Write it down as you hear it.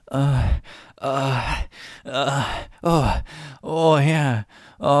Uh, uh, oh, oh yeah.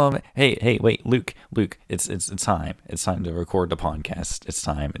 Hey, wait, Luke, it's time. It's time to record the podcast. It's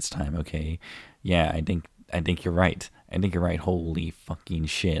time. Okay. Yeah, I think you're right. I think you're right. Holy fucking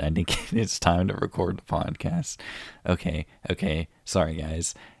shit! I think it's time to record the podcast. Okay. Sorry,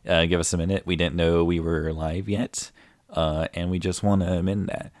 guys. Give us a minute. We didn't know we were live yet, and we just want to amend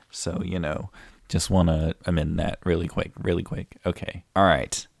that. So just want to amend that really quick. Okay. All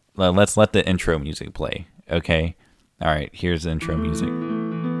right. Let's let the intro music play. Okay. All right. Here's the intro music.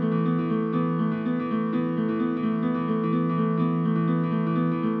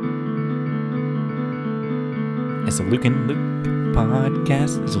 It's a Luke and Luke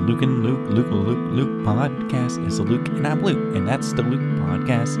podcast. It's a Luke and Luke podcast. It's a Luke and I'm Luke, and that's the Luke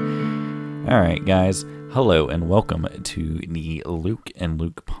podcast. All right, guys. Hello and welcome to the Luke and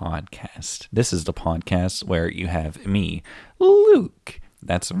Luke podcast. This is the podcast where you have me, Luke.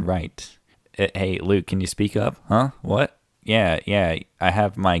 That's right. Hey, Luke, can you speak up? Huh? What? Yeah. I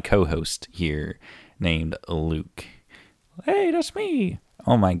have my co-host here named Luke. Hey, that's me.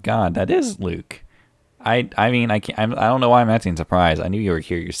 Oh my God, that is Luke. I can't. I don't know why I'm acting surprised. I knew you were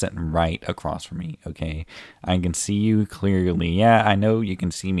here. You're sitting right across from me. Okay, I can see you clearly. Yeah, I know you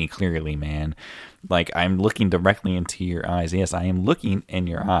can see me clearly, man. Like I'm looking directly into your eyes. Yes, I am looking in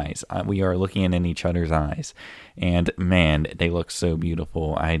your eyes. We are looking in each other's eyes, and man, they look so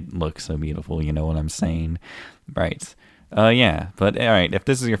beautiful. I look so beautiful. You know what I'm saying, right? Yeah. But all right, if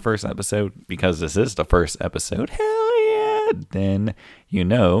this is your first episode, because this is the first episode, hell yeah, then you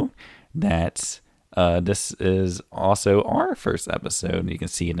know that. This is also our first episode. You can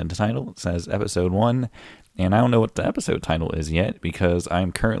see it in the title. It says episode 1. And I don't know what the episode title is yet because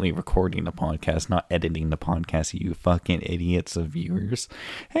I'm currently recording the podcast, not editing the podcast, you fucking idiots of viewers.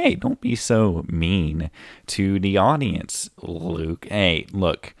 Hey, don't be so mean to the audience, Luke. Hey,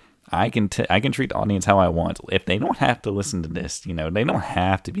 look. I can treat the audience how I want. If they don't have to listen to this, they don't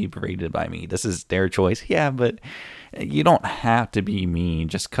have to be berated by me. This is their choice. Yeah, but you don't have to be mean.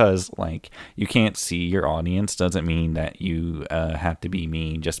 Just because, you can't see your audience doesn't mean that you have to be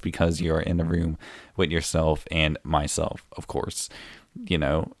mean just because you're in a room with yourself and myself, of course.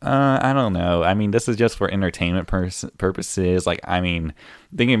 I don't know. I mean, this is just for entertainment purposes.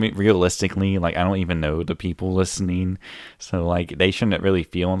 Thinking realistically, I don't even know the people listening. So, they shouldn't really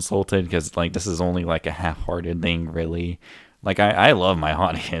feel insulted because, this is only, a half-hearted thing, really. I love my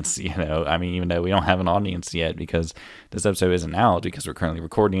audience, even though we don't have an audience yet because this episode isn't out because we're currently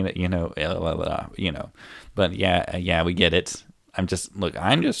recording it, But, yeah, we get it. I'm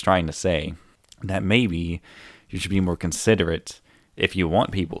just trying to say that maybe you should be more considerate if you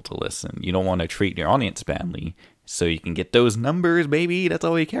want people to listen. You don't want to treat your audience badly so you can get those numbers, baby. That's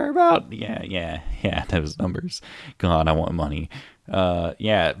all we care about. Yeah, those numbers. God, I want money.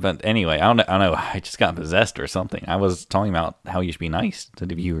 Yeah, but anyway, I don't know. I just got possessed or something. I was talking about how you should be nice to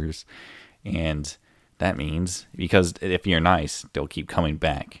the viewers. And that means, because if you're nice, they'll keep coming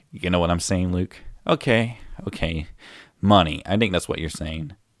back. You know what I'm saying, Luke? Okay. Money. I think that's what you're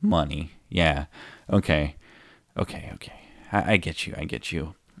saying. Money. Yeah. Okay. I get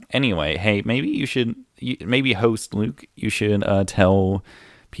you. Anyway, hey, maybe host Luke, you should tell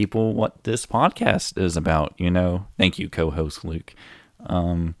people what this podcast is about, Thank you, co-host Luke.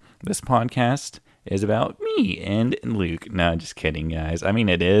 This podcast is about me and Luke. No, just kidding, guys. I mean,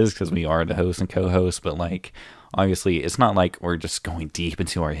 it is because we are the host and co-host, but obviously, it's not like we're just going deep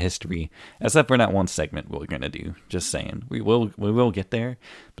into our history, except for that one segment we're gonna do. Just saying, we will get there,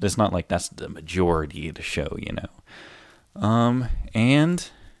 but it's not like that's the majority of the show, And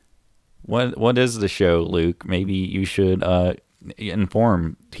what is the show, Luke? Maybe you should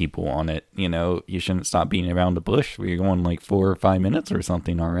inform people on it. You shouldn't stop beating around the bush. We're going 4 or 5 minutes or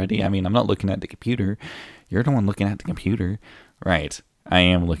something already. I mean, I'm not looking at the computer. You're the one looking at the computer. Right. I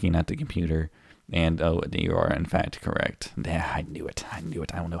am looking at the computer. And you are in fact correct. Yeah, I knew it. I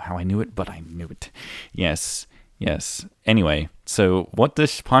don't know how I knew it, but I knew it. Yes. Anyway, so what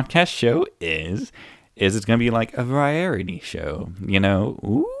this podcast show is it's going to be like a variety show,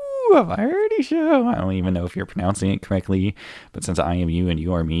 Ooh, a variety show. I don't even know if you're pronouncing it correctly, but since I am you and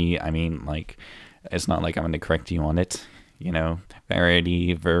you are me, I mean, it's not like I'm going to correct you on it,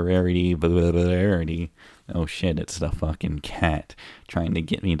 Variety. Oh shit, it's the fucking cat trying to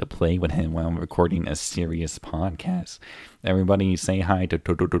get me to play with him while I'm recording a serious podcast. Everybody say hi to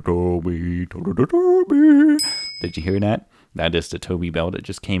Toby. Did you hear that? That is the Toby Bell that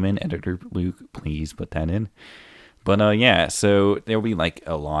just came in. Editor Luke, please put that in. But yeah, so there'll be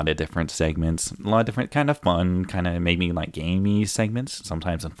a lot of different segments, a lot of different kind of fun, kind of maybe gamey segments,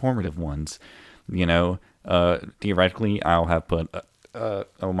 sometimes informative ones. Theoretically, I'll have put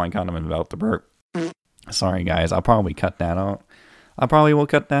Oh my god, I'm about to burp. Sorry, guys. I'll probably cut that out. I probably will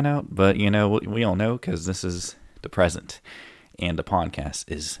cut that out, but we all know because this is the present, and the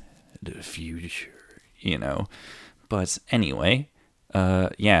podcast is the future. But anyway,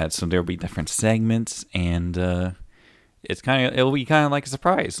 yeah. So there'll be different segments, and it'll be kind of like a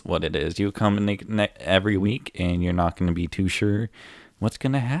surprise what it is. You come in every week, and you're not going to be too sure what's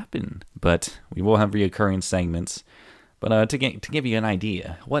going to happen. But we will have reoccurring segments. But to give you an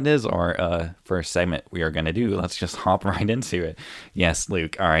idea, what is our first segment we are going to do? Let's just hop right into it. Yes,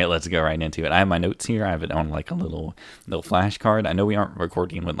 Luke. All right, let's go right into it. I have my notes here. I have it on like a little flashcard. I know we aren't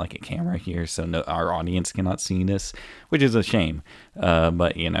recording with like a camera here, so our audience cannot see this, which is a shame.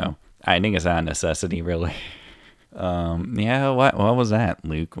 But I think it's out of necessity, really. Yeah. What was that,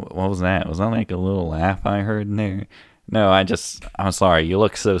 Luke? What was that? Was that like a little laugh I heard in there? No, I'm sorry, you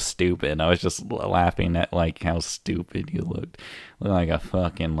look so stupid. I was just laughing at, like, how stupid you looked. Look like a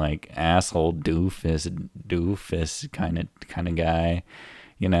fucking, like, asshole doofus kind of guy,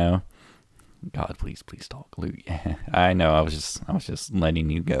 God, please talk, Luke. I know, I was just letting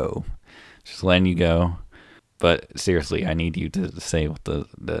you go. Just letting you go. But seriously, I need you to say what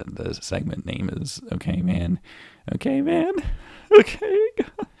the segment name is. Okay, man? Okay, man? Okay,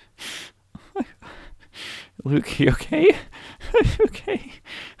 God. Luke, you okay? Okay.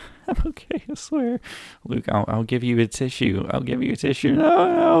 I'm okay, I swear. Luke, I'll give you a tissue.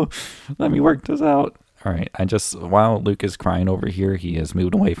 No. Let me work this out. All right. While Luke is crying over here, he has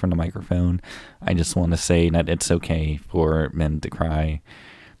moved away from the microphone. I just want to say that it's okay for men to cry.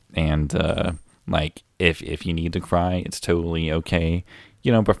 And, if you need to cry, it's totally okay.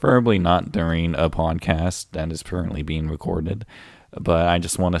 Preferably not during a podcast that is currently being recorded. But I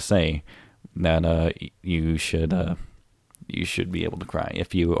just want to say that you should be able to cry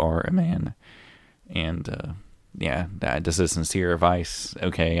if you are a man, and yeah, this is sincere advice.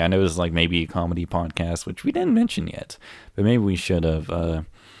 Okay, I know this is like maybe a comedy podcast, which we didn't mention yet, but maybe we should have.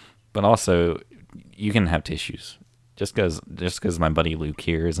 But also, you can have tissues. Just because my buddy Luke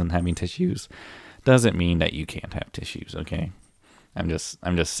here isn't having tissues, doesn't mean that you can't have tissues. Okay, I'm just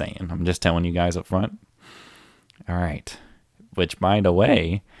saying. I'm just telling you guys up front. All right, which by the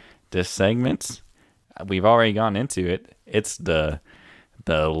way. This segment, we've already gone into it. It's the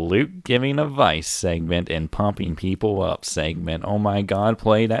Luke giving advice segment and pumping people up segment. Oh my God,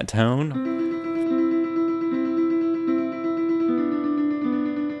 play that tone.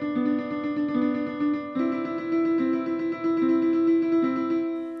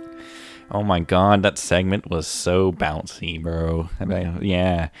 Oh my God, that segment was so bouncy, bro.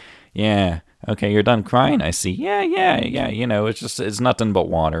 Yeah. Okay, you're done crying, I see. Yeah. It's nothing but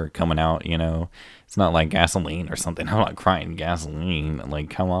water coming out, It's not like gasoline or something. I'm not crying gasoline.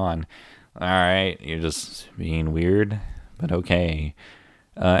 Like, come on. All right, you're just being weird, but okay.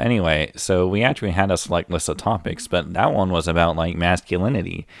 Anyway, so we actually had a select list of topics, but that one was about, like,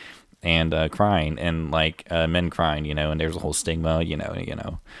 masculinity and crying and, like, men crying, and there's a whole stigma,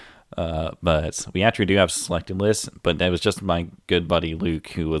 but we actually do have a selected list, but that was just my good buddy Luke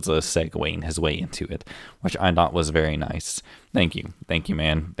who was segueing his way into it, which I thought was very nice. Thank you,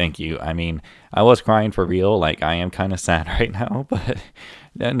 man. Thank you. I mean, I was crying for real. Like, I am kind of sad right now, but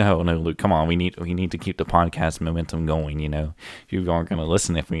no, Luke, come on. We need to keep the podcast momentum going. If you aren't going to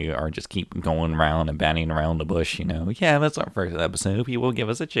listen, if we are just keep going around and batting around the bush, yeah, that's our first episode. You will give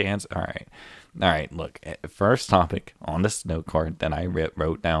us a chance. All right. Look, first topic on this note card that I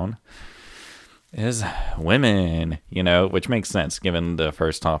wrote down is women, which makes sense given the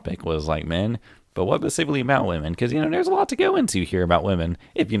first topic was like men. But what specifically about women? Because, there's a lot to go into here about women,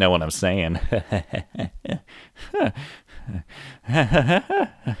 if you know what I'm saying. All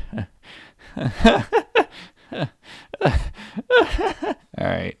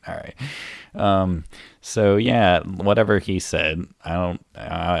right. So yeah, whatever he said,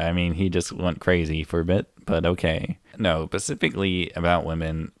 I mean, he just went crazy for a bit, but okay. No, specifically about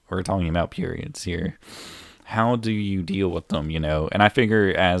women, we're talking about periods here. How do you deal with them, And I figure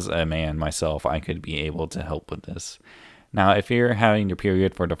as a man myself, I could be able to help with this. Now, if you're having your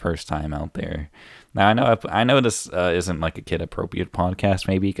period for the first time out there, now I know this isn't like a kid appropriate podcast,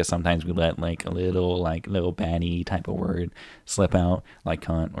 maybe, because sometimes we let like a little baddie type of word slip out, like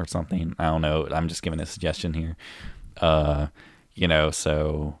cunt or something. I don't know. I'm just giving a suggestion here.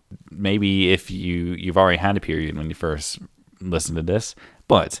 So maybe if you've already had a period when you first listen to this,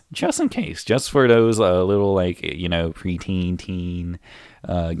 but just in case, just for those little preteen, teen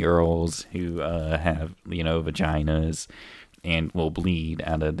girls who have vaginas and will bleed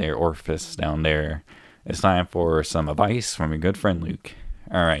out of their orifice down there, it's time for some advice from your good friend Luke.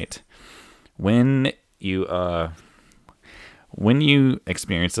 All right, when you when you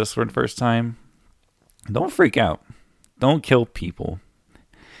experience this for the first time, don't freak out. Don't kill people.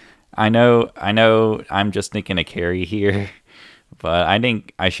 I know I'm just thinking of Carrie here, but I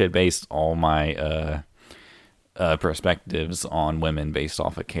think I should base all my perspectives on women based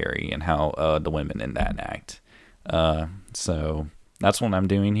off of Carrie and how the women in that act. So that's what I'm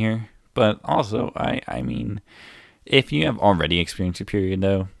doing here. But also, I mean, if you have already experienced your period,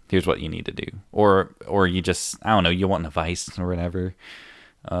 though, here's what you need to do. Or you just, I don't know, you want advice or whatever.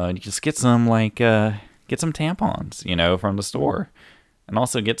 You just get some tampons, from the store, and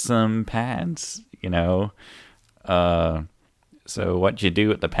also get some pads, So what you do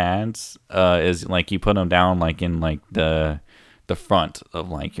with the pads is like you put them down like in like the front of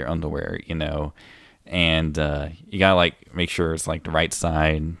like your underwear, and you gotta like make sure it's like the right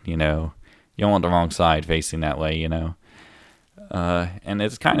side, You don't want the wrong side facing that way, And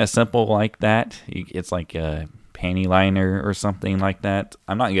it's kind of simple like that. It's like a panty liner or something like that.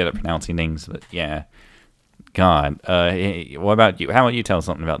 I'm not good at pronouncing things, but yeah. God, hey, what about you? How about you tell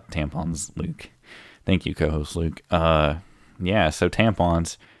something about tampons, Luke? Thank you, co-host Luke. Yeah, so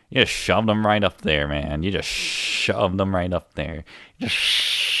tampons, you just shoved them right up there, man. You just shoved them right up there. Just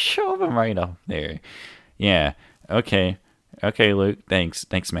shove them right up there. Yeah, okay, Luke.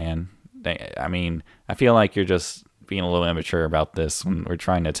 Thanks, man. I mean, I feel like you're just being a little immature about this when we're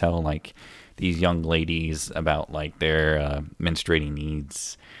trying to tell like these young ladies about like their menstruating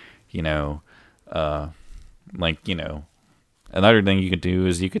needs, Another thing you could do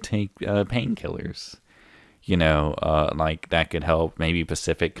is you could take painkillers, like that could help, maybe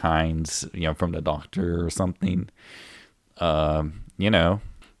Pacific kinds, from the doctor or something. Yeah.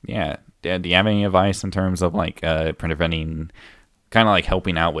 Do you have any advice in terms of like preventing, kind of like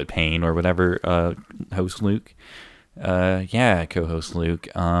helping out with pain or whatever, host Luke? Yeah, co-host Luke.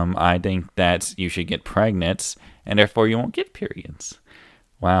 I think that you should get pregnant and therefore you won't get periods.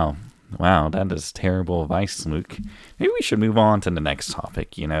 Wow, that is terrible advice, Luke. Maybe we should move on to the next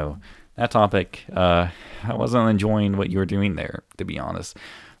topic. That topic, I wasn't enjoying what you were doing there, to be honest.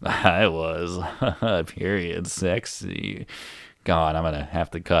 I was. Period. Sexy. God, I'm going to have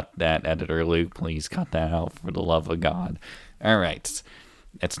to cut that, editor Luke. Please cut that out for the love of God. All right.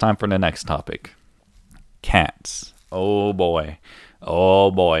 It's time for the next topic. Cats. Oh, boy.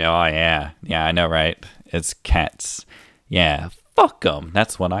 Oh, yeah. Yeah, I know, right? It's cats. Yeah, fuck them.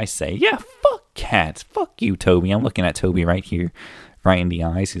 That's what I say. Yeah, fuck cats. Fuck you, Toby. I'm looking at Toby right here. Right in the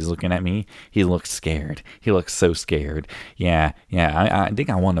eyes. He's looking at me. He looks scared. He looks so scared. Yeah. I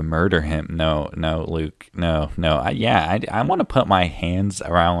think I want to murder him. No, Luke. No. I want to put my hands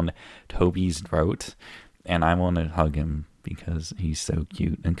around Toby's throat, and I want to hug him because he's so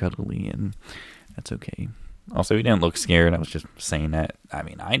cute and cuddly, and that's okay. Also, he didn't look scared. I was just saying that. I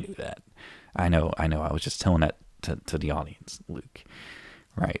mean, I knew that. I know. I was just telling that to the audience, Luke.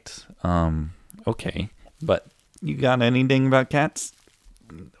 Right. Okay. But you got anything about cats?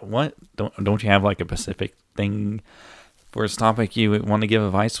 What? Don't you have like a specific thing for this topic you want to give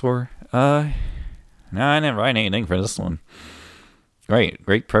advice for? No, I didn't write anything for this one.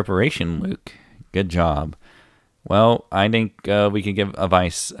 Great preparation, Luke. Good job. Well, I think we could give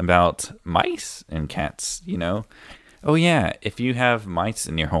advice about mice and cats, Oh yeah, if you have mice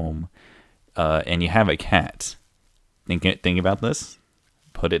in your home and you have a cat, think about this.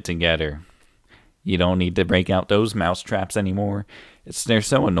 Put it together. You don't need to break out those mouse traps anymore. They're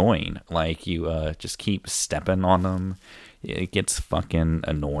so annoying. Like, you just keep stepping on them. It gets fucking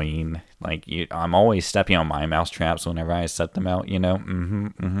annoying. Like, I'm always stepping on my mouse traps whenever I set them out,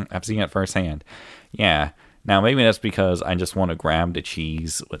 I've seen it firsthand. Yeah. Now, maybe that's because I just want to grab the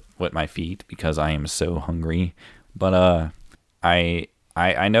cheese with my feet because I am so hungry. But I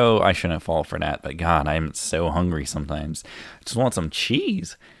know I shouldn't fall for that, but God, I'm so hungry sometimes. I just want some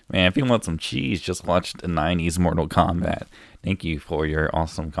cheese. Man, if you want some cheese, just watch the 90s Mortal Kombat. Thank you for your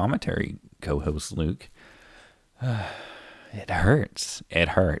awesome commentary, co-host Luke. It hurts.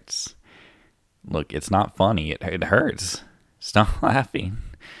 Look, it's not funny. It hurts. Stop laughing.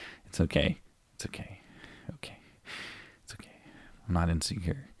 It's okay. Okay. I'm not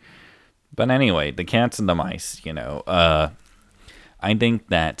insecure. But anyway, the cats and the mice, I think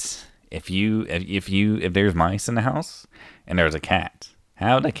that if there's mice in the house and there's a cat,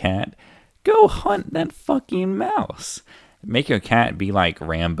 have the cat go hunt that fucking mouse. Make your cat be like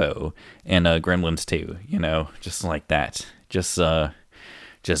Rambo in Gremlins 2, just like that. Just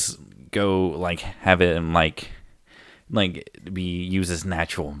go like have it in like be used as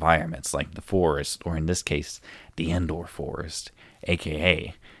natural environments like the forest, or in this case, the indoor forest,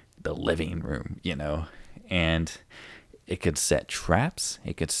 aka the living room, and it could set traps.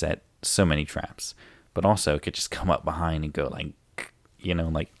 It could set so many traps. but also it could just come up behind and go like,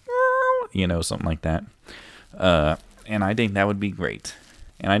 something like that. And I think that would be great.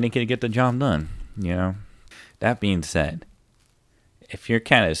 And I think it'd get the job done, That being said, if your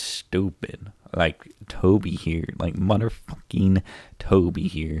cat is stupid, like Toby here, like motherfucking Toby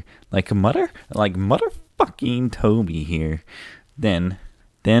here, like motherfucking Toby here, then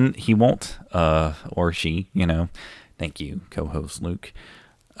he won't, or she, thank you, co-host Luke,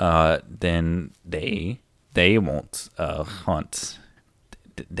 then they won't, hunt.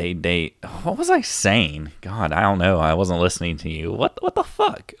 What was I saying? God, I don't know. I wasn't listening to you. What the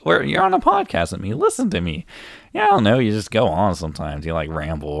fuck? You're on a podcast with me. Listen to me. Yeah, I don't know. You just go on sometimes. You like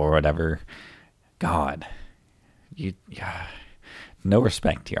ramble or whatever. God, no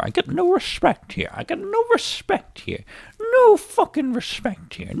respect here. I got no respect here. No fucking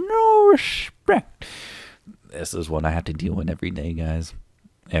respect here. No respect. This is what I have to deal with every day, guys.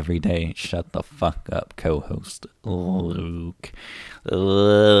 Every day. Shut the fuck up, co-host Luke.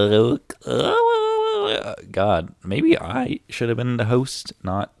 God, maybe I should have been the host,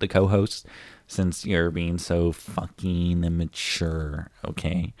 not the co-host, since you're being so fucking immature.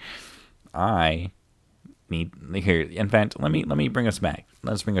 Okay, I need here. In fact, let me bring us back.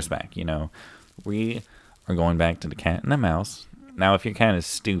 Let's bring us back. We are going back to the cat and the mouse. Now, if your cat is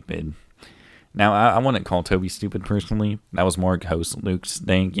stupid. Now, I wouldn't call Toby stupid personally. That was more host Luke's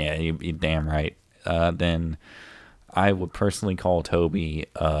thing. Yeah, you're damn right. Then I would personally call Toby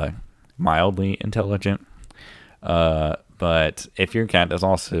mildly intelligent. But if your cat is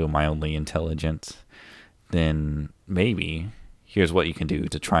also mildly intelligent, then maybe here's what you can do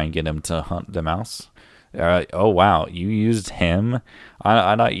to try and get him to hunt the mouse. Oh, wow, you used him?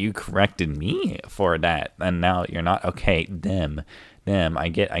 I thought you corrected me for that, and now you're not. Okay, them, I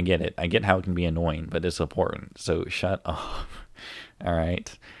get it. I get how it can be annoying, but it's important, so shut up. All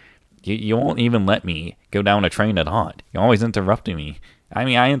right? You won't even let me go down a train of thought. You're always interrupting me. I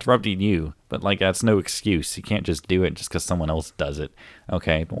mean, I interrupted you, but, that's no excuse. You can't just do it just because someone else does it.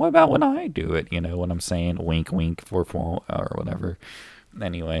 Okay, but what about when I do it? You know what I'm saying? Wink, wink, for or whatever.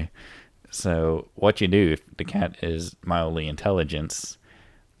 Anyway, so what you do if the cat is mildly intelligent,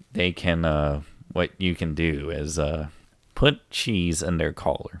 they can, what you can do is put cheese in their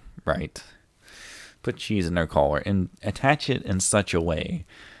collar, right? Put cheese in their collar and attach it in such a way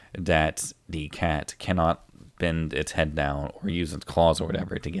that the cat cannot bend its head down or use its claws or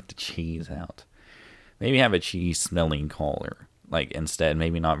whatever to get the cheese out. Maybe have a cheese smelling collar, instead,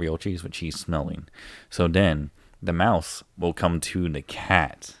 maybe not real cheese, but cheese smelling. So then the mouse will come to the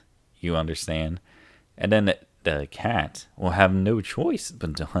cat, you understand? And then the cat will have no choice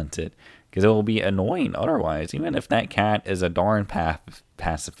but to hunt it, because it will be annoying otherwise, even if that cat is a darn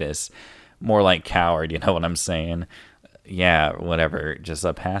pacifist, more like coward, you know what I'm saying? Yeah, whatever, just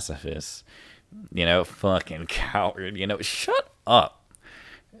a pacifist. Fucking coward, shut up.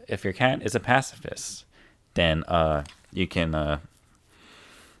 If your cat is a pacifist, then you can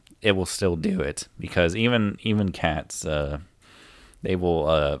it will still do it, because even cats they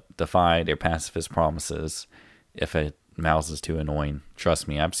will defy their pacifist promises if a mouse is too annoying. Trust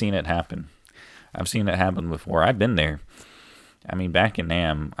me, I've seen it happen. I've seen it happen before. I've been there. I mean, back in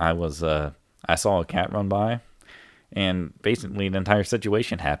Nam, I saw a cat run by, and basically the entire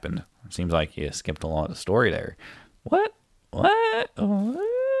situation happened. Seems like you skipped a lot of the story there. What? All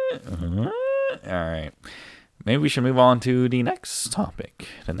right. Maybe we should move on to the next topic.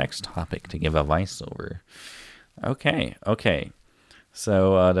 The next topic to give advice over. Okay.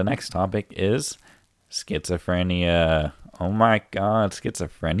 So the next topic is schizophrenia. Oh my God,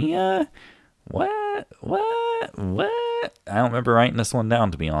 schizophrenia? What? I don't remember writing this one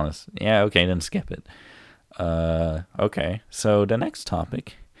down, to be honest. Yeah, okay, then skip it. Okay, so the next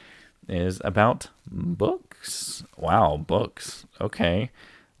topic is about books. Wow, books. Okay.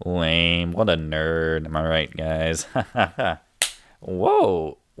 Lame. What a nerd. Am I right, guys?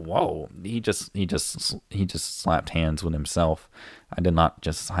 Whoa. He just slapped hands with himself. I did not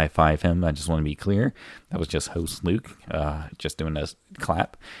just high five him. I just want to be clear. That was just host Luke, just doing a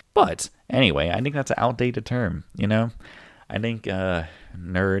clap. But anyway, I think that's an outdated term, I think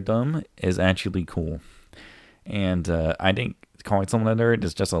nerddom is actually cool. And I think calling someone a nerd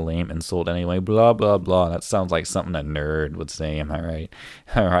is just a lame insult anyway. Blah, blah, blah. That sounds like something a nerd would say. Am I right?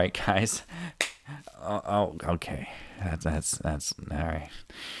 All right, guys. Oh, okay. That's all right.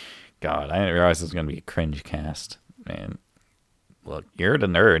 God, I didn't realize this was going to be a cringe cast. Man, look, you're the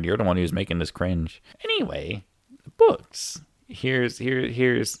nerd. You're the one who's making this cringe. Anyway, books. Here's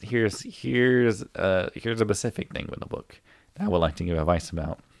a specific thing with a book that I would like to give advice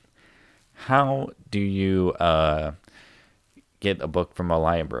about. How do you get a book from a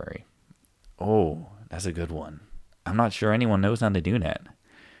library? Oh, That's a good one. I'm not sure anyone knows how to do that.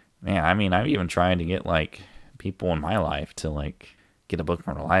 Man, I mean, I've even tried to get, like, people in my life to, like, get a book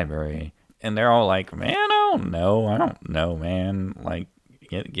from the library. And they're all like, man, I don't know, man. Like,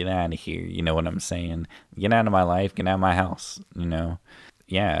 get out of here. You know what I'm saying? Get out of my life. Get out of my house, you know?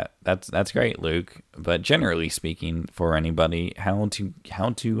 Yeah, that's great, Luke. But generally speaking, for anybody, how to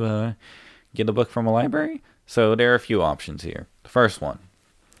get a book from a library? So there are a few options here. The first one,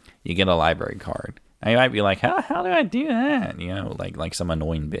 you get a library card. Now you might be like, how do I do that? You know, like some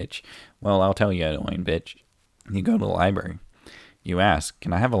annoying bitch. Well, I'll tell you, annoying bitch. You go to the library. You ask,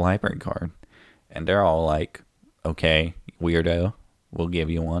 can I have a library card? And they're all like, okay, weirdo, we'll give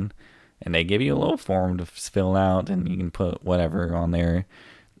you one. And they give you a little form to fill out, and you can put whatever on there,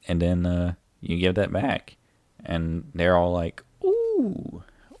 and then you give that back. And they're all like, ooh,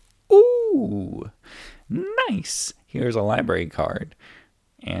 nice. Here's a library card.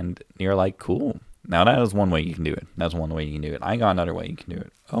 And you're like, cool. Now that is one way you can do it. That's one way you can do it. I got another way you can do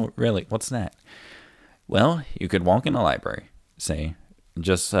it. Oh, really? What's that? Well, you could walk in the library, say,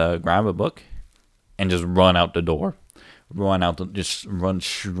 just grab a book, and just run out the door. Just run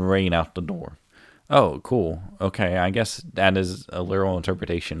straight out the door. Oh, cool. Okay, I guess that is a literal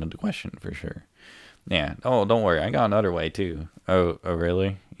interpretation of the question for sure. Yeah. Oh, don't worry. I got another way too. Oh,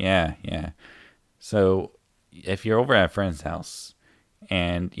 really? Yeah. So, if you're over at a friend's house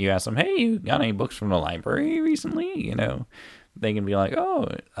and you ask them, hey, you got any books from the library recently? You know, they can be like, oh,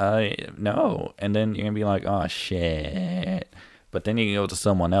 no. And then you're going to be like, oh, shit. But then you can go to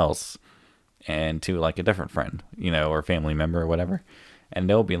someone else and to like a different friend, you know, or family member or whatever. And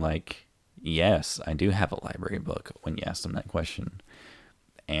they'll be like, yes, I do have a library book when you ask them that question.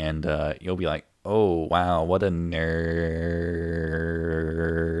 And you'll be like, oh, wow, what a nerd.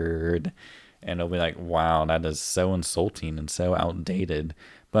 And they'll be like, wow, that is so insulting and so outdated.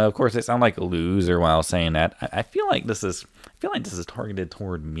 But of course, they sound like a loser while saying that. I feel like this is targeted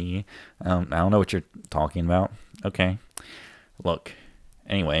toward me. I don't know what you're talking about. Okay. Look,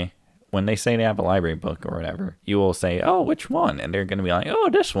 anyway, when they say they have a library book or whatever, you will say, oh, which one? And they're going to be like, oh,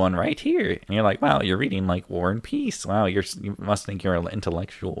 this one right here. And you're like, wow, you're reading like War and Peace. Wow, you must think you're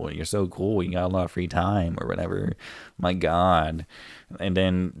intellectual. You're so cool. You got a lot of free time or whatever. My God. And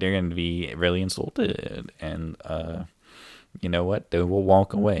then they're going to be really insulted. And you know what? They will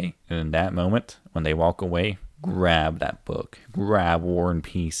walk away. And in that moment, when they walk away, grab that book. Grab War and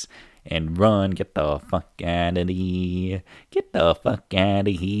Peace. And run, get the fuck out of here. Get the fuck out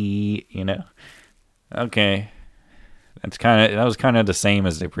of here, you know? Okay. That was kind of the same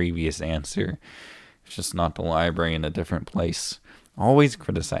as the previous answer. It's just not the library in a different place. Always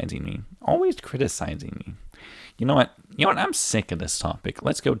criticizing me. You know what? I'm sick of this topic.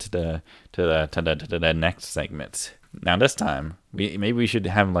 Let's go to the next segment. Now this time, maybe we should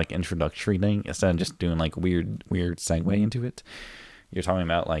have like introductory thing instead of just doing like weird segue into it. You're talking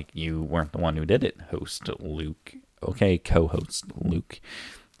about like you weren't the one who did it, host Luke. Okay, co-host Luke.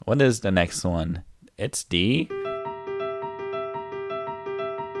 What is the next one? It's D.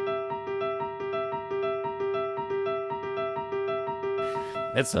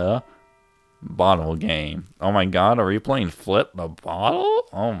 It's a bottle game. Oh my God, are we playing Flip the Bottle?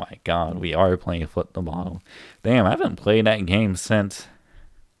 Oh my God, we are playing Flip the Bottle. Damn, I haven't played that game since...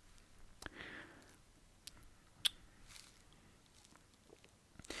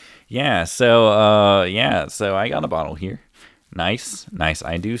 So I got a bottle here. Nice.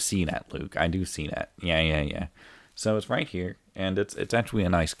 I do see that, Luke. I do see that. Yeah. So it's right here, and it's actually a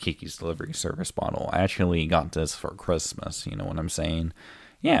nice Kiki's Delivery Service bottle. I actually got this for Christmas, you know what I'm saying?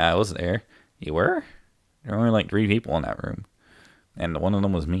 Yeah, I was there. You were? There were only like 3 people in that room, and one of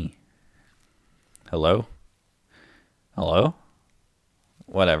them was me. Hello?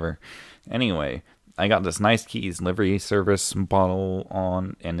 Whatever. Anyway, I got this nice Kiki's Delivery Service bottle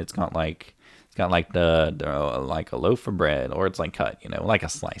on, and it's got like the like a loaf of bread, or it's like cut, you know, like a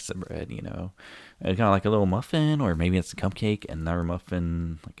slice of bread, you know. It's got like a little muffin, or maybe it's a cupcake, another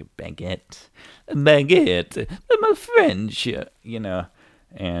muffin, like a baguette, my French, you know.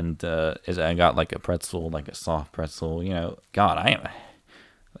 And I got like a pretzel, like a soft pretzel, you know. God,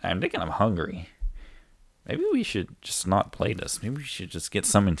 I'm thinking I'm hungry. Maybe we should just not play this. Maybe we should just get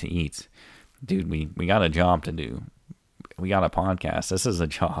something to eat. Dude, we got a job to do. We got a podcast. This is a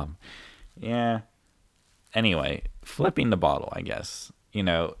job. Yeah. Anyway, flipping the bottle, I guess. You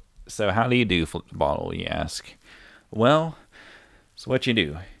know, so how do you do flip the bottle, you ask? Well, so what you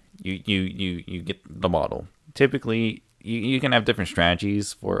do, you get the bottle. Typically, you can have different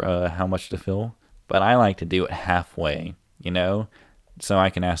strategies for how much to fill, but I like to do it halfway, you know? So I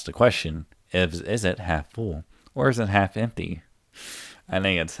can ask the question, is it half full? Or is it half empty? I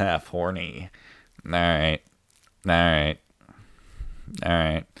think it's half horny. Alright. Alright.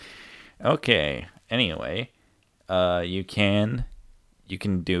 Alright. Okay. Anyway, you can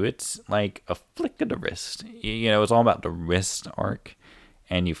do it like a flick of the wrist. It's all about the wrist arc,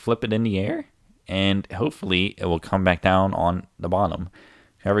 and you flip it in the air, and hopefully it will come back down on the bottom.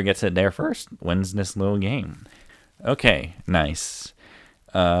 Whoever gets it there first wins this little game. Okay, nice.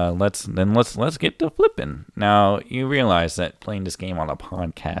 Let's get to flipping. Now you realize that playing this game on a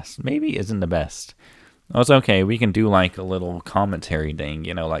podcast maybe isn't the best. Well, it's okay. We can do like a little commentary thing,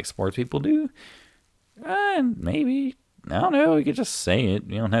 like sports people do. Maybe, I don't know. We could just say it.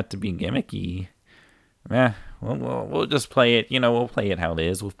 You don't have to be gimmicky. We'll just play it. We'll play it how it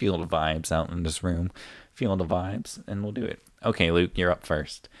is. We'll feel the vibes out in this room. Feel the vibes, and we'll do it. Okay, Luke, you're up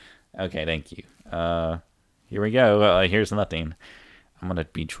first. Okay, thank you. Here we go. Here's nothing. I'm going to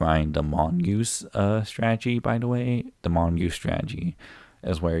be trying the mongoose strategy, by the way. The mongoose strategy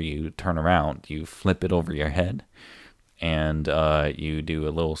is where you turn around, you flip it over your head, and you do a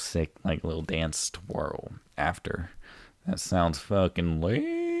little sick, like, little dance twirl after. That sounds fucking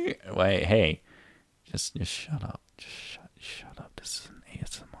late. Wait, hey. Just shut up. Just shut up. This is an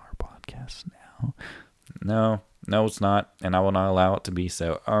ASMR podcast now. No, it's not, and I will not allow it to be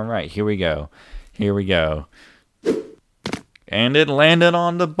so. All right, here we go. And it landed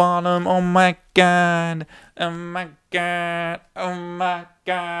on the bottom. Oh my god. Oh my god. Oh my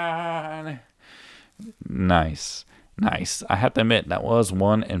god. Nice. I have to admit, that was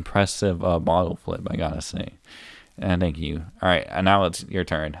one impressive bottle flip, I gotta say. And thank you. Alright, and now it's your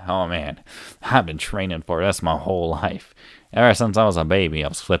turn. Oh man. I've been training for this my whole life. Ever since I was a baby, I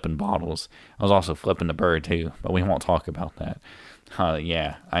was flipping bottles. I was also flipping the bird too, but we won't talk about that.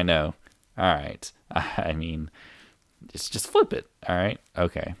 Yeah, I know. Alright. I mean, just flip it. Alright?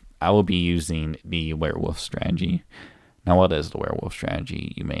 Okay. I will be using the werewolf strategy. Now, what is the werewolf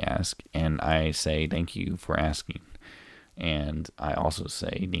strategy, you may ask? And I say thank you for asking. And I also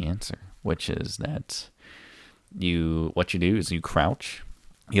say the answer, which is that what you do is you crouch.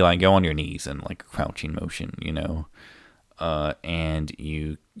 You like go on your knees in like a crouching motion, and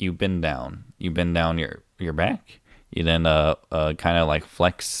you bend down. You bend down your back. You then kind of like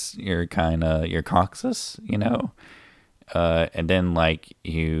flex your coccyx, and then like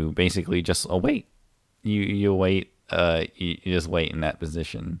you basically just await. You wait. You just wait in that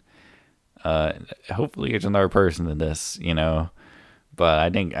position. Hopefully there's another person in this, but I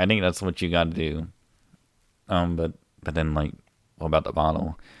think that's what you got to do. But then like, what about the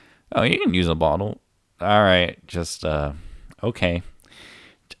bottle? Oh, you can use a bottle. All right, just okay.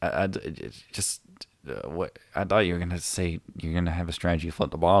 What I thought you were gonna say, you're gonna have a strategy to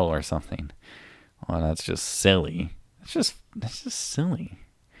flip the bottle or something. Well, that's just silly. That's just silly.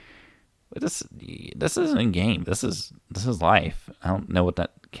 But this isn't a game. This is life. I don't know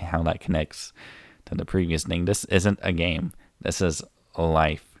how that connects to the previous thing. This isn't a game. This is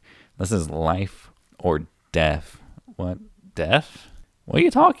life. This is life or death. What? Death? What are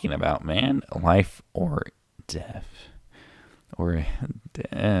you talking about, man? Life or death? Or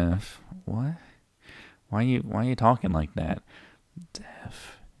death? What? Why are you talking like that?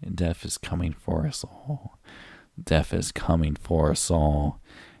 Death. Death is coming for us all. Death is coming for us all.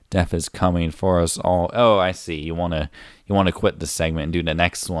 Death is coming for us all. Oh, I see. You wanna quit this segment and do the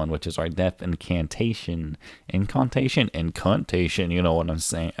next one, which is our death incantation. Incantation. You know what I'm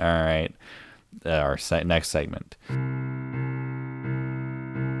saying? All right. Our next segment.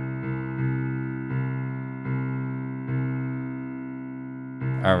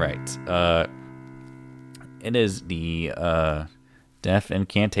 All right. It is the death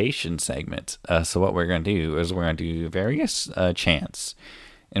incantation segment. So what we're gonna do is we're gonna do various chants.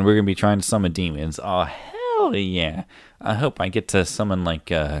 And we're going to be trying to summon demons. Oh, hell yeah. I hope I get to summon like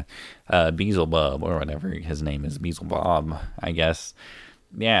Beelzebub or whatever his name is. Beelzebub, I guess.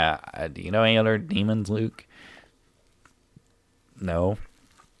 Yeah. Do you know any other demons, Luke? No.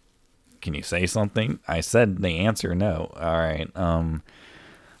 Can you say something? I said the answer no. All right.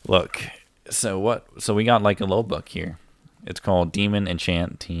 Look. So we got like a little book here. It's called Demon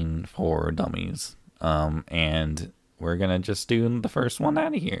Enchanting for Dummies. And we're going to just do the first one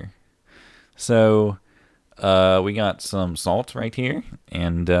out of here. So, we got some salt right here.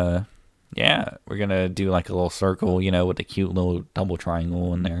 And, yeah, we're going to do like a little circle, with a cute little double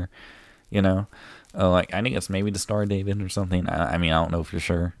triangle in there, like, I think it's maybe the Star of David or something. I mean, I don't know for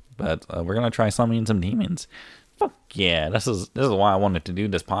sure. But, we're going to try summoning some demons. Fuck yeah, this is why I wanted to do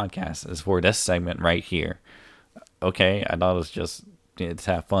this podcast, is for this segment right here. Okay, I thought it was just to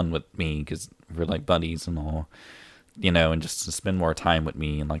have fun with me, because we're like buddies and all. And just to spend more time with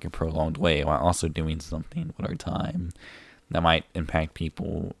me in like a prolonged way while also doing something with our time that might impact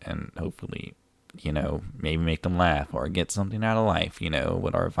people and hopefully maybe make them laugh or get something out of life,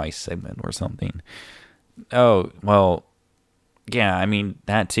 with our advice segment or something. Oh, well, yeah, I mean,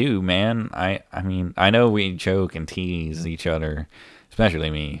 that too, man. I mean, I know we joke and tease each other, especially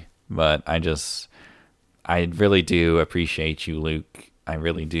me, but I really do appreciate you, Luke. I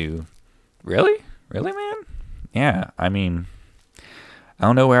really do. Really? Really, man? Yeah, I mean, I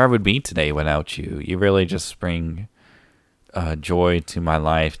don't know where I would be today without you. You really just bring joy to my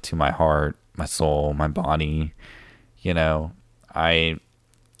life, to my heart, my soul, my body. I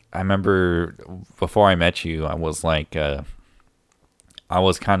remember before I met you, I was like, I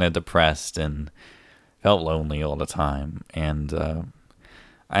was kind of depressed and felt lonely all the time, and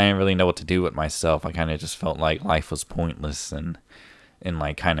I didn't really know what to do with myself. I kind of just felt like life was pointless and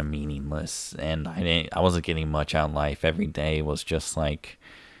like kind of meaningless, and I wasn't getting much out of life. Every day was just like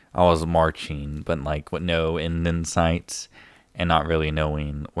I was marching, but like with no end in sight, and not really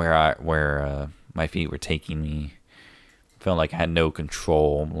knowing where my feet were taking me. Felt like I had no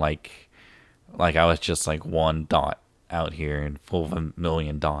control, like I was just like one dot out here and full of a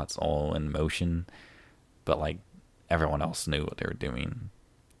million dots all in motion, but like everyone else knew what they were doing.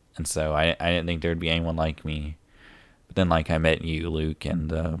 And so I didn't think there'd be anyone like me. But then like I met you, Luke,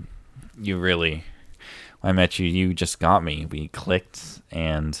 and you really, when I met you, you just got me. We clicked,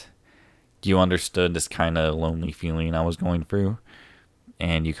 and you understood this kind of lonely feeling I was going through,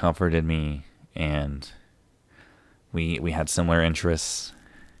 and you comforted me, and we had similar interests,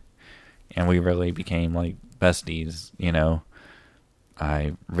 and we really became like besties.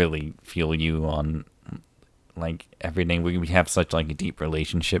 I really feel you on like everything. We have such like a deep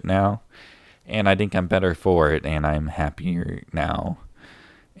relationship now, and I think I'm better for it, and I'm happier now,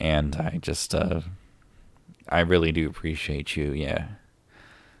 and I really do appreciate you. Yeah.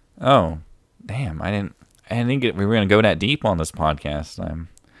 Oh, damn! I didn't think we were gonna go that deep on this podcast.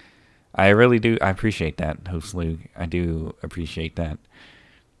 I really do. I appreciate that, host Luke. I do appreciate that.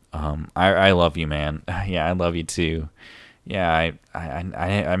 I love you, man. Yeah, I love you too. Yeah, man,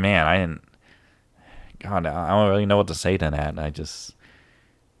 I didn't. God, I don't really know what to say to that. I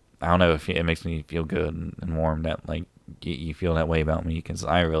don't know if it makes me feel good and warm that like you feel that way about me, because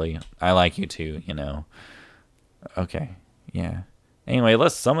I like you too. Okay, yeah. Anyway,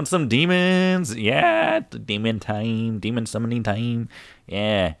 let's summon some demons. Yeah, demon time, demon summoning time.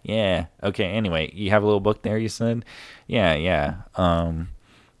 Yeah. Okay. Anyway, you have a little book there, you said. Yeah.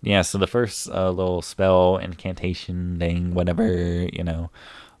 Yeah. So the first little spell incantation thing, whatever,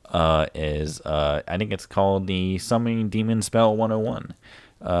 is I think it's called the Summoning Demon Spell 101.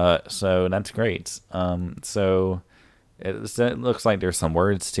 So that's great. So it looks like there's some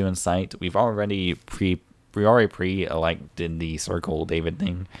words to incite. We already did the circle David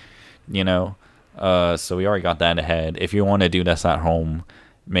thing, so we already got that ahead. If you want to do this at home,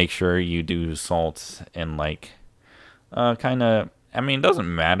 make sure you do salt and like kind of, I mean, it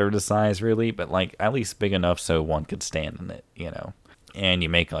doesn't matter the size really, but like at least big enough so one could stand in it, and you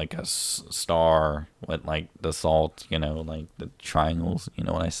make like a star with like the salt, like the triangles,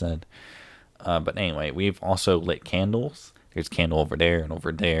 what I said. But anyway, we've also lit candles. There's a candle over there and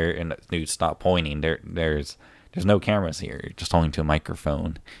over there, and dude, stop pointing. There's no cameras here. You're just talking to a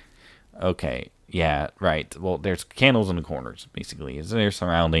microphone. Okay, yeah, right. Well, there's candles in the corners, basically. They're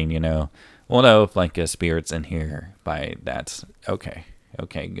surrounding, We'll know if like a spirit's in here by that. Okay,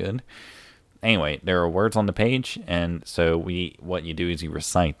 good. Anyway, there are words on the page, and so what you do is you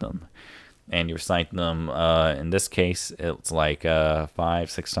recite them, and you recite them. In this case, it's like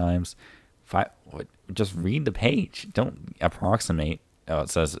 5-6 times. Just read the page. Don't approximate. Oh, it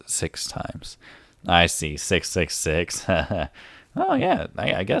says 6 times. I see. 666. Oh yeah,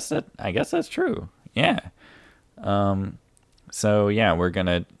 I guess that's true. Yeah. So yeah, we're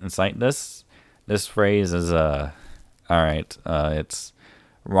gonna incite this. This phrase is all right. It's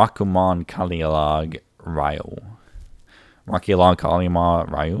Rakuman Kalialag Ryu. Rakuman Kalialag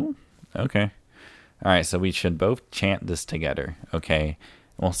Ryu. Okay. All right. So we should both chant this together. Okay.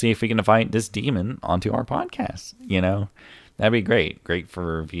 We'll see if we can invite this demon onto our podcast. That'd be great. Great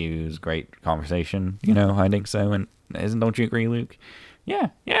for reviews. Great conversation. I think so. And don't you agree, Luke? Yeah,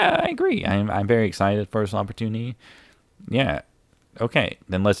 I agree. I'm very excited for this opportunity. Yeah. Okay,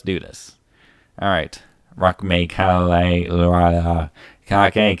 then let's do this. All right. Rock me kale la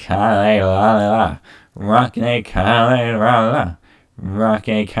kake kale la rock me kale la rock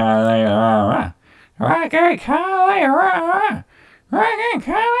me kale la rock me kale la.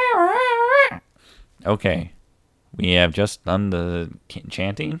 Okay, we have just done the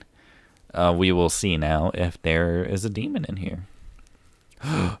chanting. We will see now if there is a demon in here.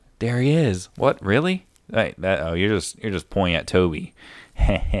 There he is. What? Really? You're just pointing at Toby.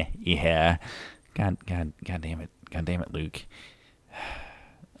 Yeah, God damn it, Luke.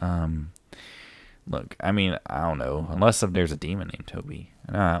 Look, I mean, I don't know. Unless if there's a demon named Toby.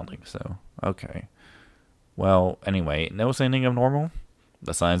 No, I don't think so. Okay. Well, anyway, notice anything abnormal?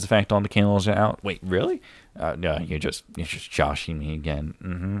 The signs effect on the candles are out. Wait, really? No, you're just joshing me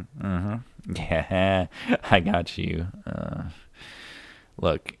again. Yeah, I got you.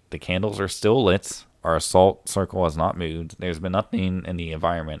 Look, the candles are still lit. Our assault circle has not moved. There's been nothing in the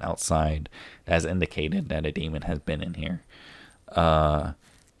environment outside that has indicated that a demon has been in here.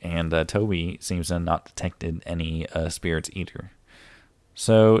 And Toby seems to have not detected any spirits either.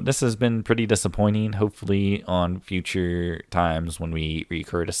 So this has been pretty disappointing. Hopefully on future times when we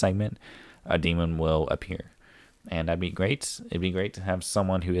recur a segment, a demon will appear. And that'd be great. It'd be great to have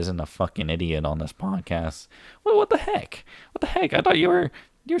someone who isn't a fucking idiot on this podcast. Well, what the heck? What the heck? I thought you were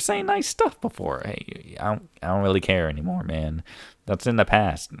saying nice stuff before. Hey, I don't really care anymore, man. That's in the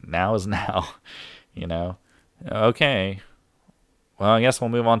past. Now is now. You know? Okay. Well, I guess we'll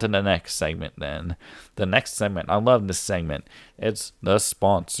move on to the next segment then. The next segment, I love this segment. It's the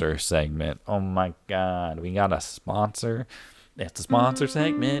sponsor segment. Oh my god, we got a sponsor. It's a sponsor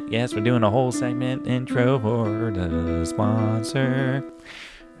segment. Yes, we're doing a whole segment intro for the sponsor.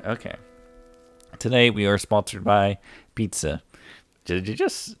 Okay. Today we are sponsored by Pizza. Did you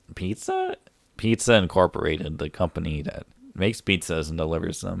just Pizza? Pizza Incorporated, the company that makes pizzas and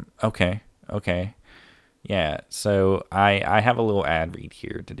delivers them. Okay. Yeah, so I have a little ad read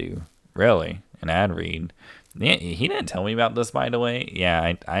here to do. Really? An ad read? Yeah, he didn't tell me about this, by the way.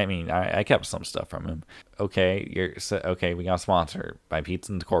 Yeah, I kept some stuff from him. Okay, okay, we got sponsored by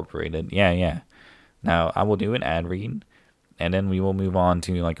Pizza Incorporated. Yeah. Now, I will do an ad read, and then we will move on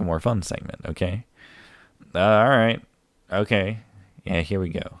to, like, a more fun segment, okay? All right. Okay. Yeah, here we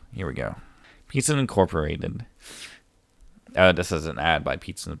go. Pizza Incorporated. This is an ad by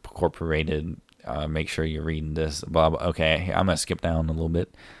Pizza Incorporated. Make sure you're reading this. Blah, blah. Okay, I'm going to skip down a little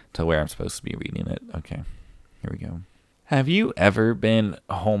bit to where I'm supposed to be reading it. Okay, here we go. Have you ever been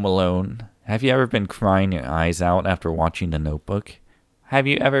home alone? Have you ever been crying your eyes out after watching The Notebook? Have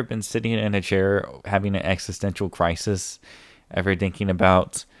you ever been sitting in a chair having an existential crisis? Ever thinking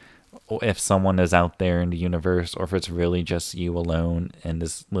about if someone is out there in the universe or if it's really just you alone in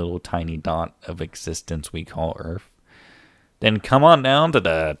this little tiny dot of existence we call Earth? Then come on down to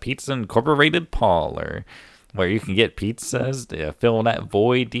the Pizza Incorporated parlor, where you can get pizzas to fill that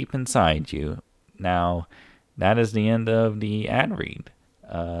void deep inside you. Now, that is the end of the ad read.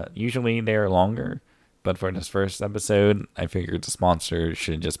 Usually they're longer, but for this first episode, I figured the sponsor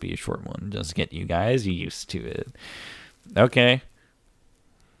should just be a short one, just to get you guys used to it. Okay.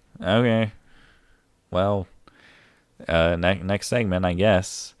 Well, next segment, I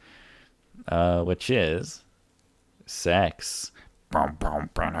guess, which is sex. The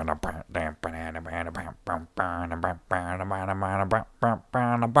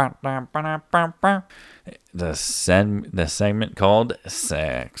segment called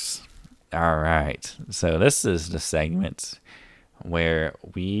sex. All right. So this is the segment where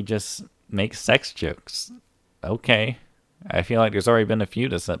we just make sex jokes. Okay. I feel like there's already been a few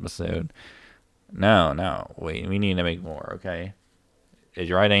this episode. No. Wait, we need to make more, okay? Did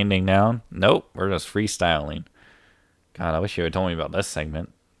you write anything down? Nope. We're just freestyling. God, I wish you had told me about this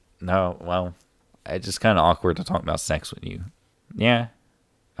segment. No, well, it's just kind of awkward to talk about sex with you. Yeah.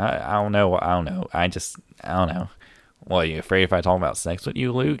 I don't know. I don't know. Well, are you afraid if I talk about sex with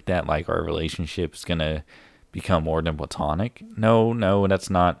you, Luke, that, like, our relationship's gonna become more than platonic? No, that's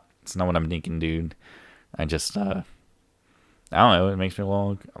not what I'm thinking, dude. I just, I don't know, it makes me a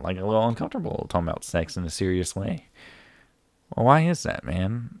little uncomfortable talking about sex in a serious way. Well, why is that,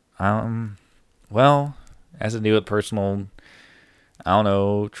 man? Well, it has to do with personal, I don't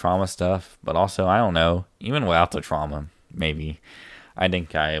know, trauma stuff, but also, I don't know, even without the trauma, maybe, I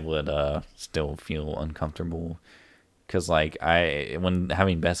think I would still feel uncomfortable, because, like, when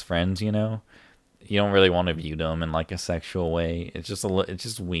having best friends, you know, you don't really want to view them in, like, a sexual way. It's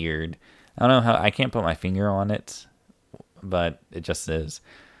just weird. I don't know how, I can't put my finger on it, but it just is.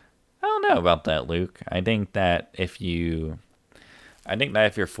 I don't know about that, Luke. I think that if you're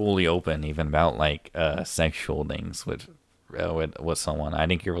fully open, even about, like, sexual things with someone, I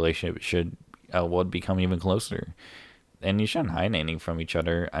think your relationship would become even closer. And you shouldn't hide anything from each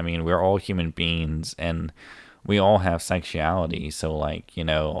other. I mean, we're all human beings, and we all have sexuality. So, like, you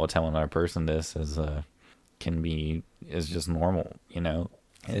know, telling another person this is just normal. You know,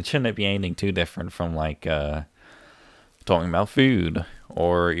 it shouldn't be anything too different from, like, talking about food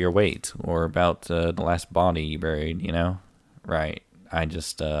or your weight or about the last body you buried. You know, right? I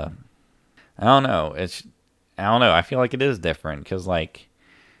just I don't know. I don't know. I feel like it is different because, like,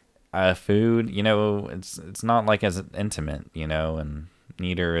 Food, it's not like as intimate, and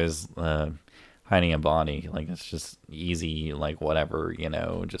neither is hiding a body. Like it's just easy, like whatever,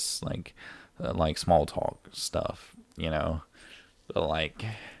 just like small talk stuff, But like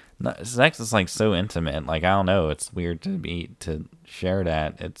sex is like so intimate. Like I don't know, it's weird to share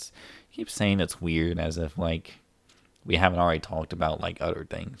that. Keep saying it's weird as if like we haven't already talked about like other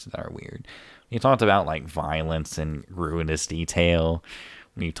things that are weird. We talked about like violence and ruinous detail.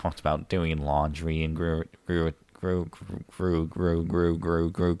 We talked about doing laundry and grew.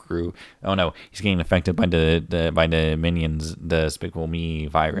 Oh no, he's getting affected by the minions, the Despicable Me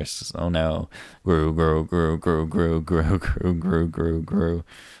virus. Oh no, grew.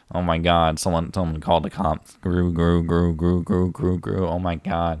 Oh my God, someone called the cops. Grew. Oh my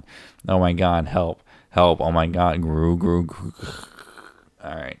God, help. Oh my God, grew.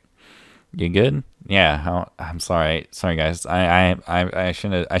 All right. You good? Yeah. I'm sorry. Sorry, guys. I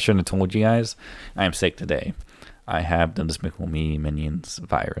shouldn't have told you guys. I am sick today. I have the Despicable Me Minions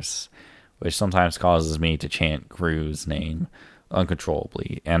virus, which sometimes causes me to chant Gru's name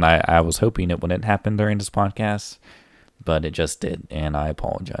uncontrollably. And I was hoping it wouldn't happen during this podcast, but it just did, and I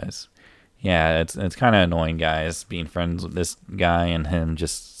apologize. Yeah, it's kind of annoying, guys, being friends with this guy and him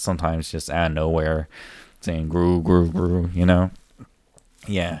just sometimes just out of nowhere saying Gru,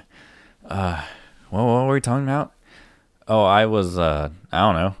 Yeah. What were we talking about? Oh, I was, I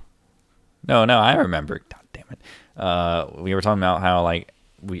don't know. No, I remember. God damn it. We were talking about how, like,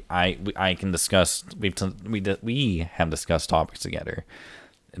 I can discuss, we have discussed topics together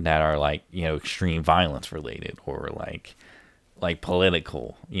that are, like, extreme violence related or, like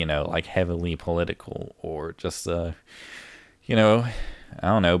political, like heavily political or just, I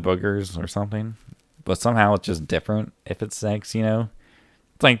don't know, boogers or something. But somehow it's just different if it's sex, It's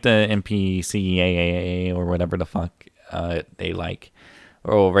like the MPCAA or whatever the fuck they like,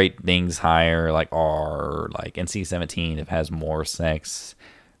 or will rate things higher, like R, like NC-17 if it has more sex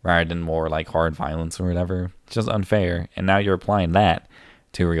rather than more like hard violence or whatever. It's just unfair, and now you're applying that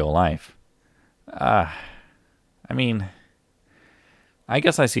to real life. I mean, I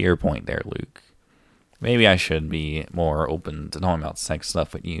guess I see your point there, Luke. Maybe I should be more open to talking about sex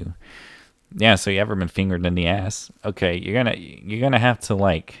stuff with you. Yeah, so you ever been fingered in the ass? Okay, you're gonna have to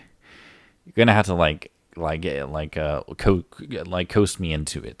coast me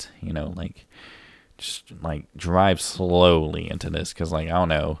into it, like just like drive slowly into this, because like I don't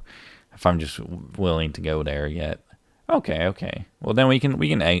know if I'm just willing to go there yet. Okay. Well, then we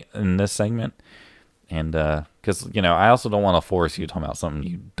can end this segment, and because I also don't want to force you to talk about something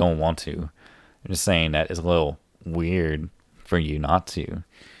you don't want to. I'm just saying that it's a little weird for you not to.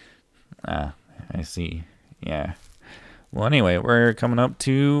 I see. Yeah. Well, anyway, we're coming up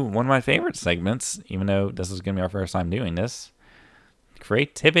to one of my favorite segments, even though this is going to be our first time doing this.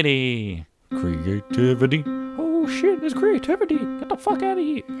 Creativity. Oh, shit, it's creativity. Get the fuck out of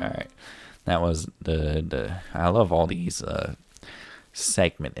here. All right. That was I love all these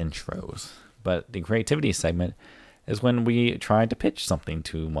segment intros. But the creativity segment is when we try to pitch something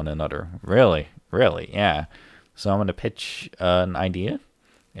to one another. Really, yeah. So I'm going to pitch an idea,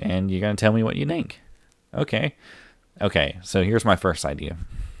 and you're going to tell me what you think. Okay, so here's my first idea.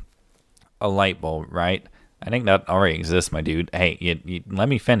 A light bulb, right? I think that already exists, my dude. Hey, you let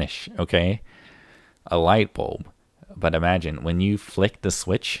me finish, okay? A light bulb. But imagine, when you flick the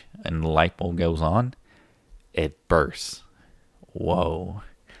switch and the light bulb goes on, it bursts. Whoa.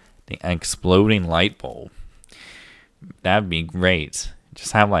 The exploding light bulb. That'd be great.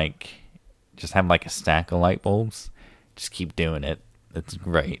 Just have like a stack of light bulbs. Just keep doing it. It's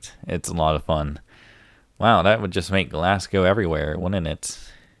great. It's a lot of fun. Wow, that would just make glass go everywhere, wouldn't it?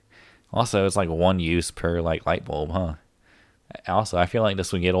 Also, it's like one use per like light bulb, huh? Also, I feel like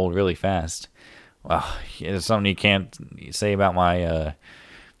this would get old really fast. Well, it's something you can't say about my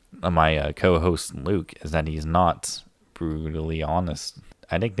my co-host Luke, is that he's not brutally honest.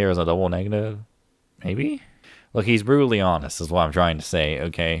 I think there's a double negative, maybe. Look, he's brutally honest, is what I'm trying to say.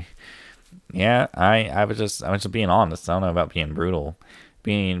 Okay, yeah, I was just being honest. I don't know about being brutal.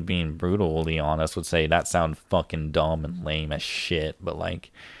 Being brutally honest would say that sounds fucking dumb and lame as shit. But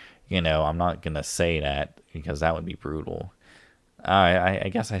like, I'm not gonna say that because that would be brutal. I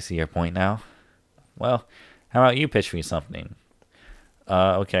guess I see your point now. Well, how about you pitch me something?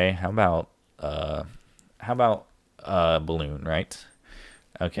 Okay, how about a balloon, right?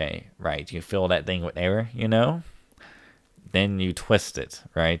 Okay, right. You fill that thing with air, Then you twist it,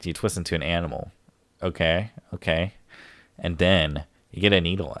 right? You twist into an animal. Okay. And then you get a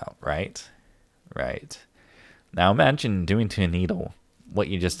needle out, right? Right. Now imagine doing to a needle what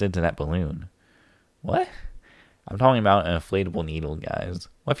you just did to that balloon. What? I'm talking about an inflatable needle, guys.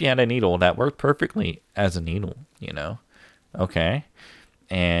 What if you had a needle that worked perfectly as a needle, you know? Okay.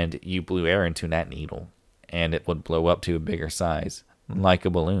 And you blew air into that needle, and it would blow up to a bigger size, like a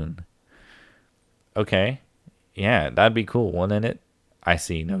balloon. Okay. Yeah, that'd be cool, wouldn't it? I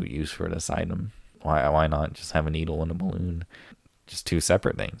see no use for this item. Why not just have a needle and a balloon? Just two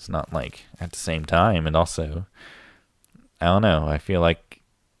separate things, not like at the same time. And also, I don't know. I feel like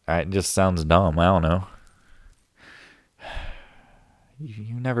it just sounds dumb. I don't know.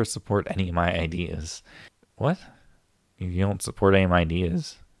 You never support any of my ideas. What? You don't support any of my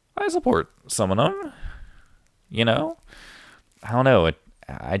ideas? I support some of them. You know? I don't know.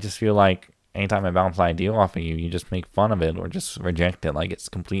 I just feel like anytime I bounce an idea off of you, you just make fun of it or just reject it like it's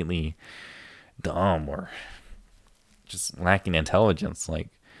completely dumb or just lacking intelligence. Like,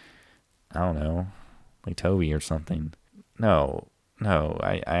 I don't know, like Toby or something. No,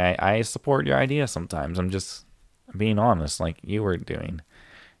 I support your idea sometimes. I'm just being honest, like you were doing.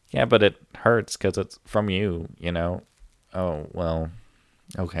 Yeah, but it hurts because it's from you, you know? Oh, well,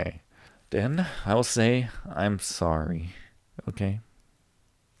 okay. Then I will say I'm sorry. Okay?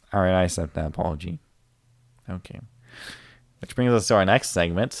 Alright, I accept that apology. Okay. Which brings us to our next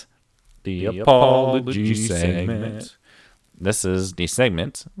segment. The apology segment. This is the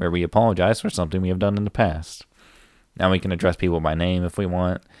segment where we apologize for something we have done in the past. Now we can address people by name if we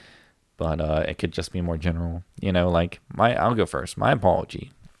want, but it could just be more general. You know, like I'll go first. My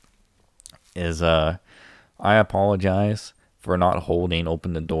apology is I apologize for not holding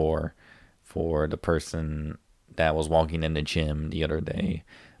open the door for the person that was walking in the gym the other day.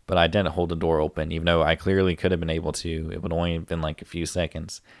 But I didn't hold the door open, even though I clearly could have been able to. It would only have been like a few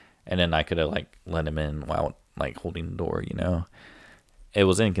seconds. And then I could have like let him in while like holding the door, you know. It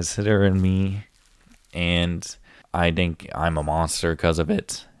was inconsiderate of me, and I think I'm a monster because of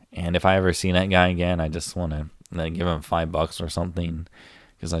it. And if I ever see that guy again, I just want to like, give him $5 or something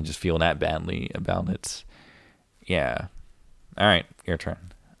because I just feel that badly about it. Yeah. All right, your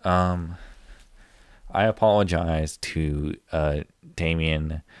turn. I apologize to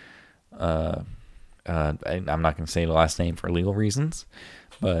Damien. I'm not going to say the last name for legal reasons,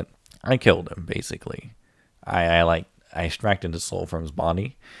 but I killed him, basically. I extracted his soul from his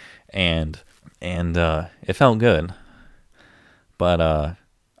body, and it felt good. But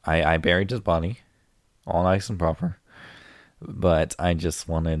I buried his body, all nice and proper. But I just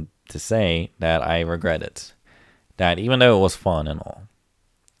wanted to say that I regret it. That even though it was fun and all,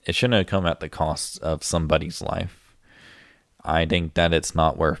 it shouldn't have come at the cost of somebody's life. I think that it's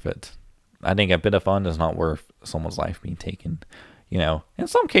not worth it. I think a bit of fun is not worth someone's life being taken. You know, in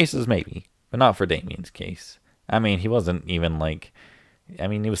some cases maybe, but not for Damien's case. I mean, he wasn't even like,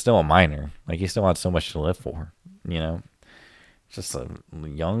 he was still a minor. Like, he still had so much to live for, you know? Just a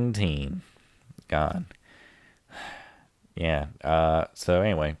young teen. God. Yeah. So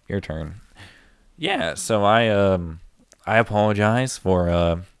anyway, your turn. Yeah, so I apologize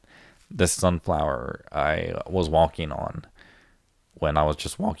for the sunflower I was walking on when I was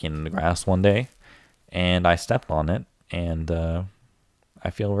just walking in the grass one day, and I stepped on it, and I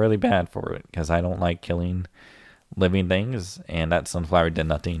feel really bad for it because I don't like killing living things, and that sunflower did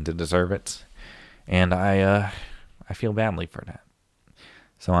nothing to deserve it, and I feel badly for that.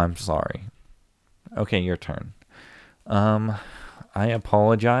 So I'm sorry. Okay, your turn. I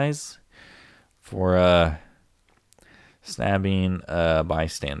apologize for stabbing a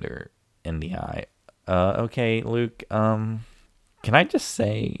bystander in the eye. Okay, Luke, can I just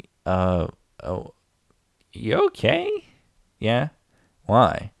say, oh, you okay? Yeah?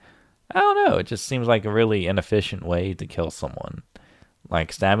 Why? I don't know, it just seems like a really inefficient way to kill someone.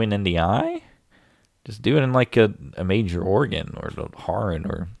 Like stabbing in the eye? Just do it in like a major organ or the heart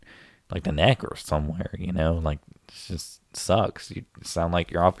or like the neck or somewhere, you know? Like, it just sucks. You sound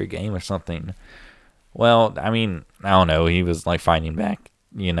like you're off your game or something. Well, I don't know. He was like fighting back,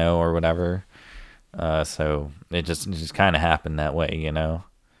 you know, or whatever. So it just kind of happened that way, you know.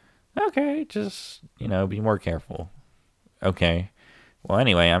 Okay, just, you know, be more careful. Okay. Well,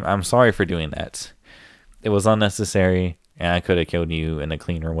 anyway, I'm sorry for doing that. It was unnecessary, and I could have killed you in a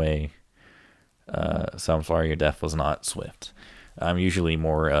cleaner way. So I'm sorry your death was not swift. I'm usually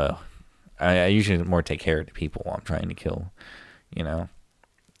more, I usually more take care of the people I'm trying to kill, you know.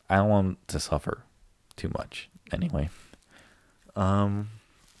 I don't want them to suffer too much. Anyway.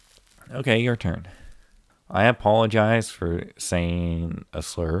 Okay, your turn. I apologize for saying a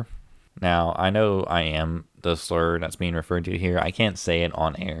slur. Now, I know I am the slur that's being referred to here. I can't say it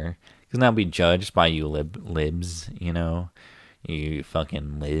on air, because then I'll be judged by you libs, you know. You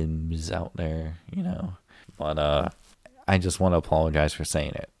fucking libs out there, you know. But, I just want to apologize for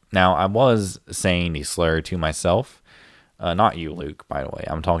saying it. Now, I was saying the slur to myself, Not you, Luke, by the way.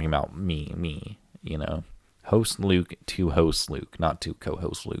 I'm talking about me, Host Luke to host Luke, not to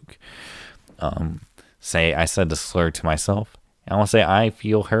co-host Luke. I said the slur to myself. I want to say I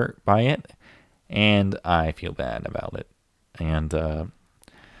feel hurt by it, and I feel bad about it. And I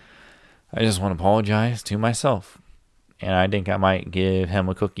just want to apologize to myself. And I think I might give him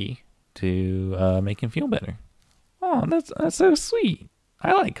a cookie to make him feel better. Oh, that's so sweet.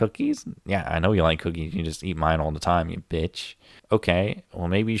 I like cookies. Yeah, I know you like cookies. You just eat mine all the time, you bitch. Okay, well,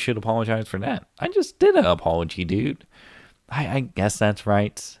 maybe you should apologize for that. I just did an apology, dude. I guess that's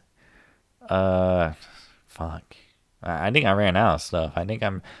right. Fuck. I think I ran out of stuff. I think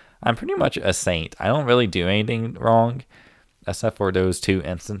I'm pretty much a saint. I don't really do anything wrong, except for those 2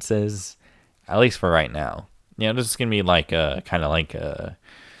 instances, at least for right now. This is gonna be like kind of like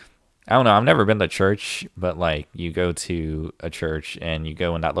I don't know. I've never been to church, but like you go to a church and you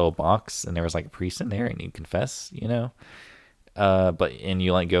go in that little box and there was like a priest in there and you confess, and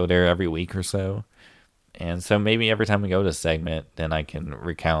you like go there every week or so. And so maybe every time we go to a segment, then I can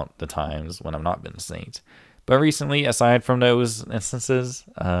recount the times when I've not been a saint. But recently, aside from those instances,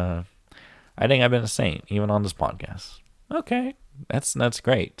 I think I've been a saint, even on this podcast. Okay, that's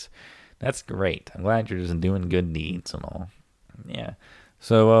great. That's great. I'm glad you're just doing good deeds and all. Yeah.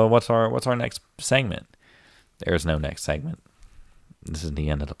 So what's our next segment? There's no next segment. This is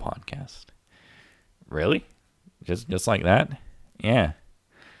the end of the podcast. Really? Just like that? Yeah.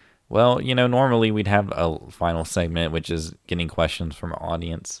 Well, normally we'd have a final segment, which is getting questions from our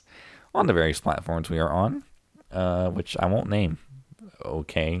audience on the various platforms we are on, which I won't name.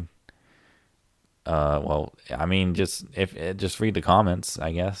 Okay. Well, I mean, just read the comments,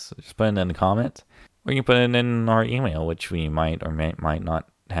 I guess. Just put it in the comments. Or you can put it in our email, which we might or might not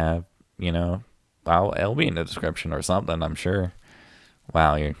have, it'll be in the description or something, I'm sure.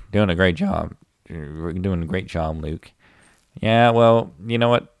 Wow, you're doing a great job. You're doing a great job, Luke. Yeah, well, you know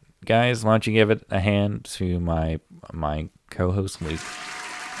what, guys? Why don't you give it a hand to my co-host, Luke?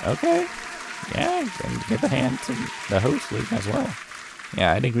 Okay. Yeah, and give a hand to the host, Luke, as well.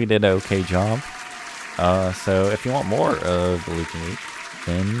 Yeah, I think we did an okay job. So if you want more of Luke and Luke,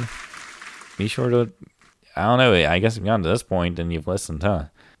 then be sure to, I don't know, I guess if you've gotten to this point, then you've listened, huh?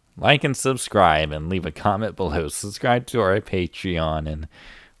 Like and subscribe and leave a comment below. Subscribe to our Patreon. And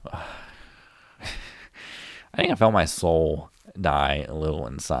I think I felt my soul die a little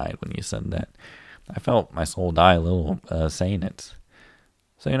inside when you said that. I felt my soul die a little saying it.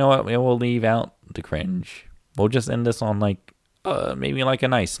 So you know what? We'll leave out the cringe. We'll just end this on maybe like a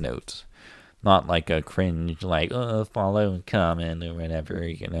nice note. Not like a cringe, like, follow and comment or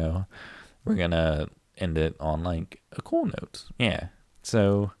whatever, We're going to end it on like a cool note. Yeah.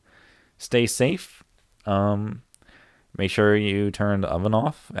 So stay safe. Make sure you turn the oven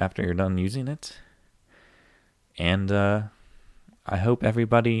off after you're done using it. And I hope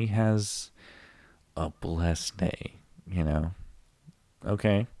everybody has a blessed day,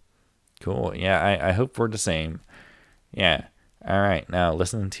 Okay. Cool. Yeah, I hope we're the same. Yeah. All right. Now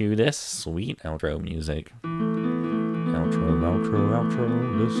listen to this sweet outro music.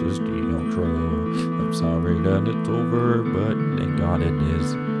 Outro. This is the outro. I'm sorry that it's over, but thank God it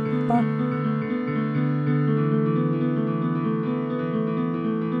is. Bye.